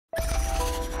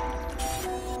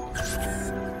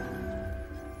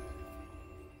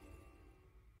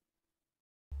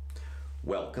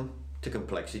Welcome to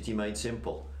Complexity Made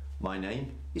Simple. My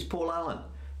name is Paul Allen,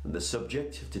 and the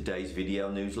subject of today's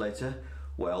video newsletter,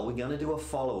 well, we're going to do a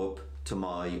follow-up to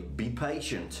my Be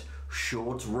Patient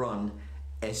Short Run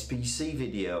SPC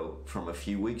video from a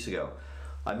few weeks ago.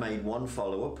 I made one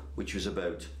follow-up which was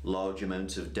about large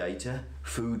amounts of data,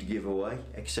 food giveaway,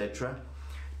 etc.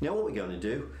 Now what we're going to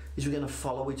do is we're going to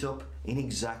follow it up in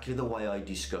exactly the way I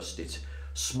discussed it.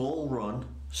 Small run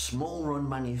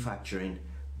manufacturing.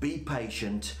 Be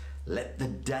patient, let the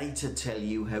data tell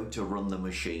you how to run the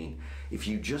machine. If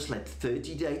you just let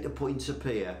 30 data points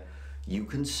appear, you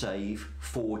can save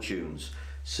fortunes.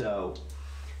 So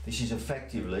this is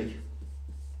effectively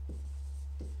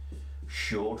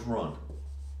short run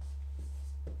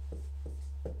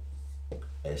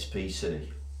SPC.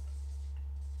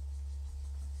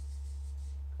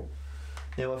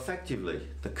 Now effectively,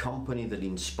 the company that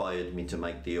inspired me to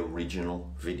make the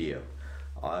original video,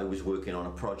 I was working on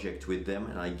a project with them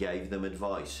and I gave them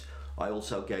advice. I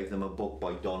also gave them a book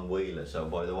by Don Wheeler. So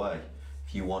by the way,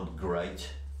 if you want great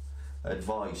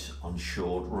advice on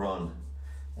short run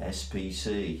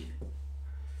SPC,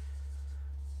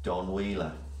 Don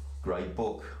Wheeler, great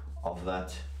book of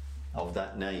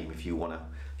that name if you want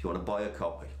to buy a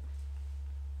copy.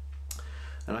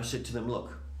 And I said to them,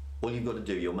 look, all you've got to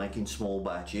do, you're making small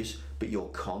batches, but you're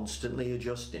constantly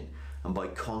adjusting. And by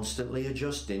constantly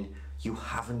adjusting, you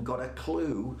haven't got a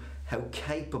clue how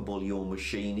capable your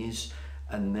machine is.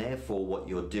 And therefore what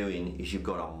you're doing is you've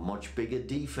got a much bigger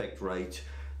defect rate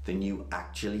than you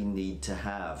actually need to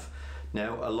have.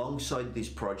 Now, alongside this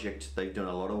project, they've done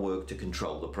a lot of work to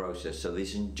control the process. So this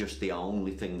isn't just the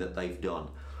only thing that they've done.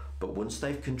 But once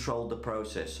they've controlled the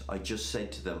process, I just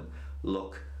said to them,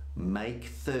 look, make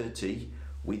 30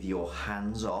 with your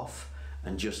hands off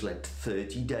and just let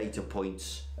 30 data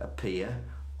points appear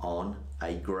on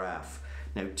a graph.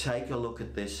 Now take a look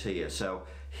at this here. So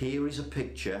here is a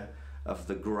picture of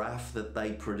the graph that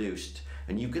they produced,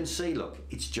 and you can see, look,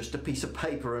 it's just a piece of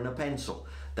paper and a pencil.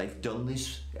 They've done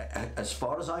this, as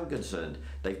far as I'm concerned,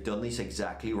 they've done this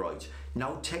exactly right.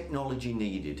 No technology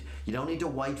needed. You don't need to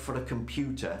wait for a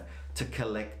computer to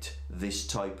collect this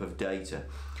type of data.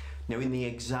 Now in the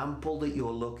example that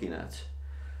you're looking at,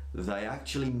 they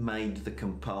actually made the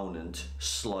component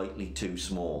slightly too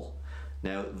small.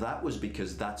 Now that was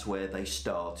because that's where they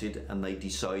started and they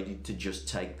decided to just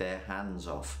take their hands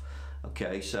off.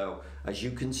 Okay, so as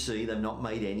you can see, they've not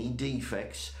made any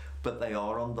defects, but they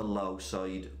are on the low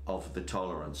side of the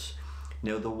tolerance.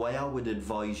 Now the way I would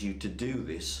advise you to do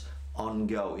this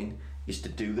ongoing is to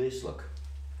do this, look.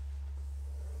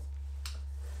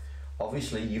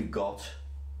 Obviously you've got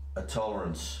a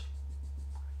tolerance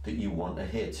that you want to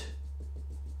hit.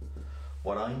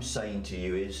 What I'm saying to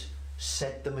you is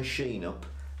set the machine up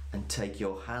and take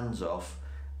your hands off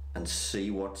and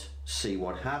see what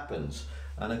happens.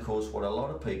 And of course what a lot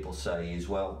of people say is,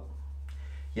 well,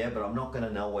 yeah, but I'm not going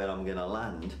to know where I'm going to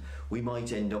land. We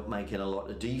might end up making a lot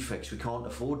of defects. We can't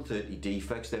afford 30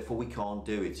 defects, therefore we can't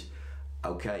do it.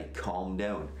 Okay, calm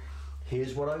down.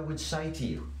 Here's what I would say to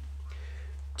you.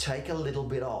 Take a little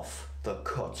bit off the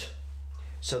cut.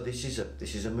 So this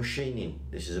is a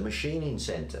machining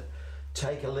center.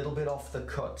 Take a little bit off the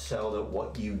cut so that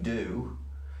what you do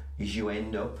is you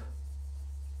end up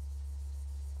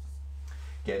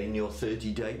getting your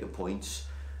 30 data points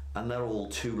and they're all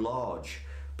too large.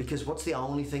 Because what's the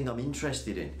only thing I'm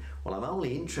interested in? Well, I'm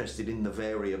only interested in the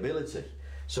variability.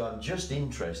 So I'm just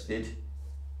interested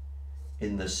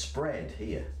in the spread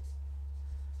here.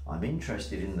 I'm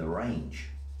interested in the range.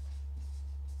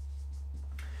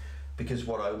 Because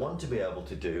what I want to be able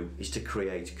to do is to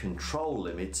create control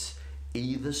limits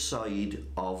either side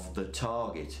of the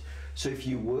target. So if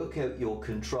you work out your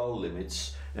control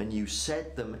limits and you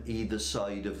set them either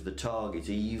side of the target,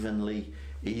 evenly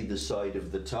either side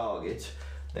of the target,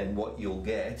 then what you'll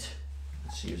get,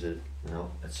 let's use it,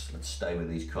 let's stay with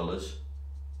these colors.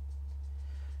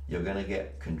 You're going to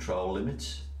get control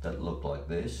limits that look like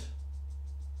this,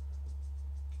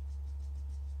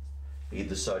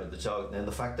 either side of the target. Now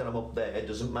the fact that I'm up there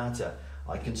doesn't matter.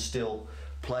 I can still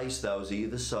place those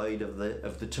either side of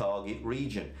the target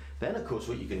region. Then of course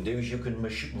what you can do is you can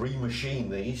remachine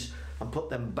these and put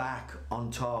them back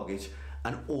on target,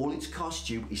 and all it's cost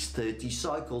you is 30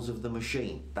 cycles of the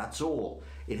machine. That's all.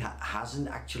 It hasn't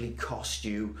actually cost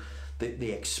you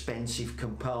the expensive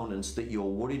components that you're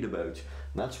worried about.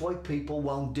 And that's why people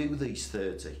won't do these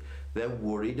 30. They're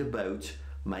worried about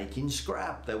making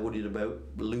scrap. They're worried about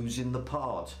losing the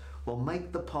part. Well,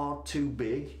 make the part too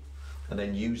big and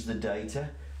then use the data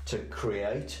to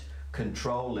create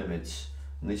control limits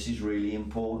and this is really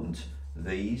important,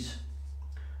 these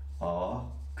are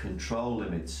control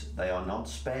limits. They are not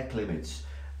spec limits.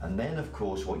 And then of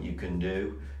course what you can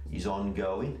do is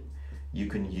ongoing. You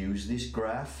can use this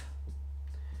graph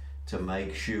to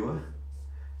make sure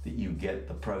that you get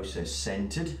the process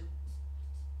centered,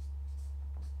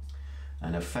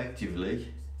 and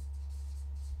effectively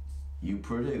you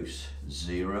produce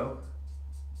 0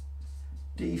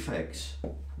 defects,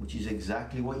 which is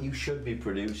exactly what you should be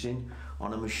producing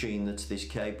on a machine that's this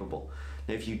capable.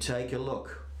 Now if you take a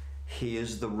look,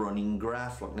 here's the running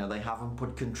graph. Look, now they haven't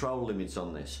put control limits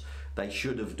on this. They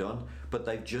should have done, but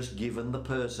they've just given the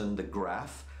person the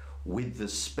graph with the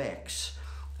specs,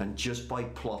 and just by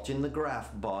plotting the graph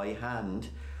by hand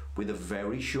with a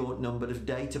very short number of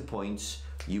data points,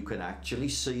 you can actually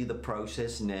see the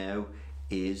process now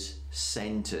is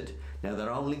centered. Now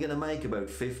they're only going to make about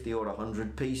 50 or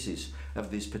 100 pieces of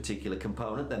this particular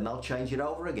component, then they'll change it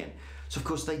over again. So of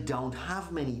course they don't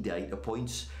have many data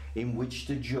points in which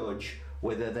to judge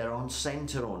whether they're on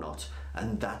center or not,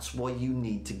 and that's why you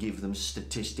need to give them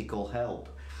statistical help.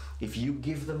 If you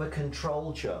give them a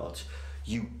control chart,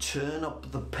 you turn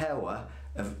up the power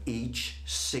of each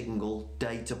single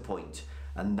data point,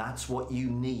 and that's what you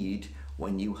need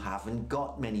when you haven't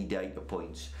got many data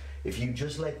points. If you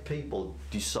just let people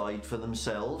decide for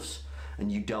themselves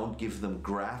and you don't give them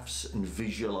graphs and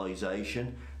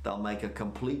visualization, they'll make a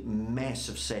complete mess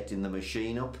of setting the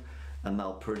machine up, and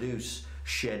they'll produce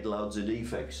shed loads of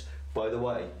defects. By the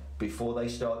way, before they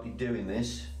started doing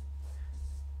this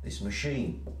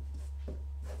machine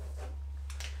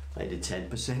had a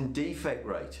 10% defect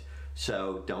rate.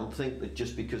 So don't think that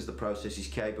just because the process is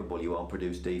capable you won't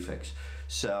produce defects.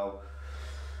 So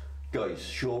guys,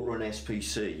 short run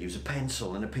SPC, use a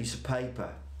pencil and a piece of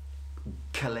paper.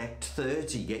 Collect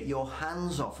 30, get your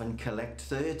hands off and collect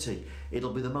 30.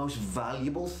 It'll be the most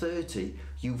valuable 30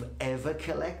 you've ever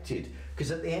collected,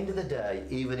 because at the end of the day,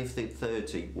 even if the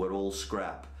 30 were all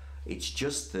scrap, it's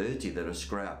just 30 that are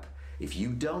scrap. If you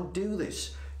don't do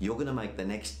this, you're going to make the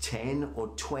next 10 or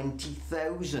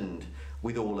 20,000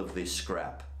 with all of this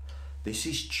scrap. This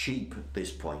is cheap at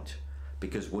this point,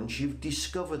 because once you've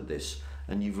discovered this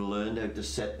and you've learned how to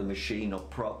set the machine up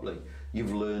properly,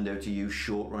 you've learned how to use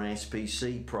short run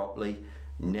SPC properly,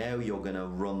 now you're going to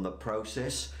run the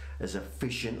process as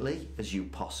efficiently as you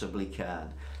possibly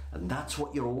can. And that's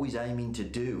what you're always aiming to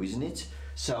do, isn't it?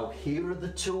 So here are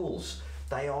the tools.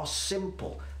 They are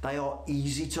simple, they are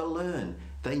easy to learn,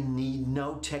 they need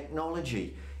no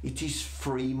technology. It is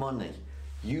free money.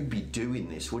 You'd be doing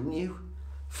this, wouldn't you?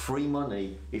 Free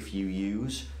money if you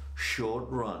use short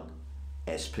run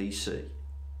SPC.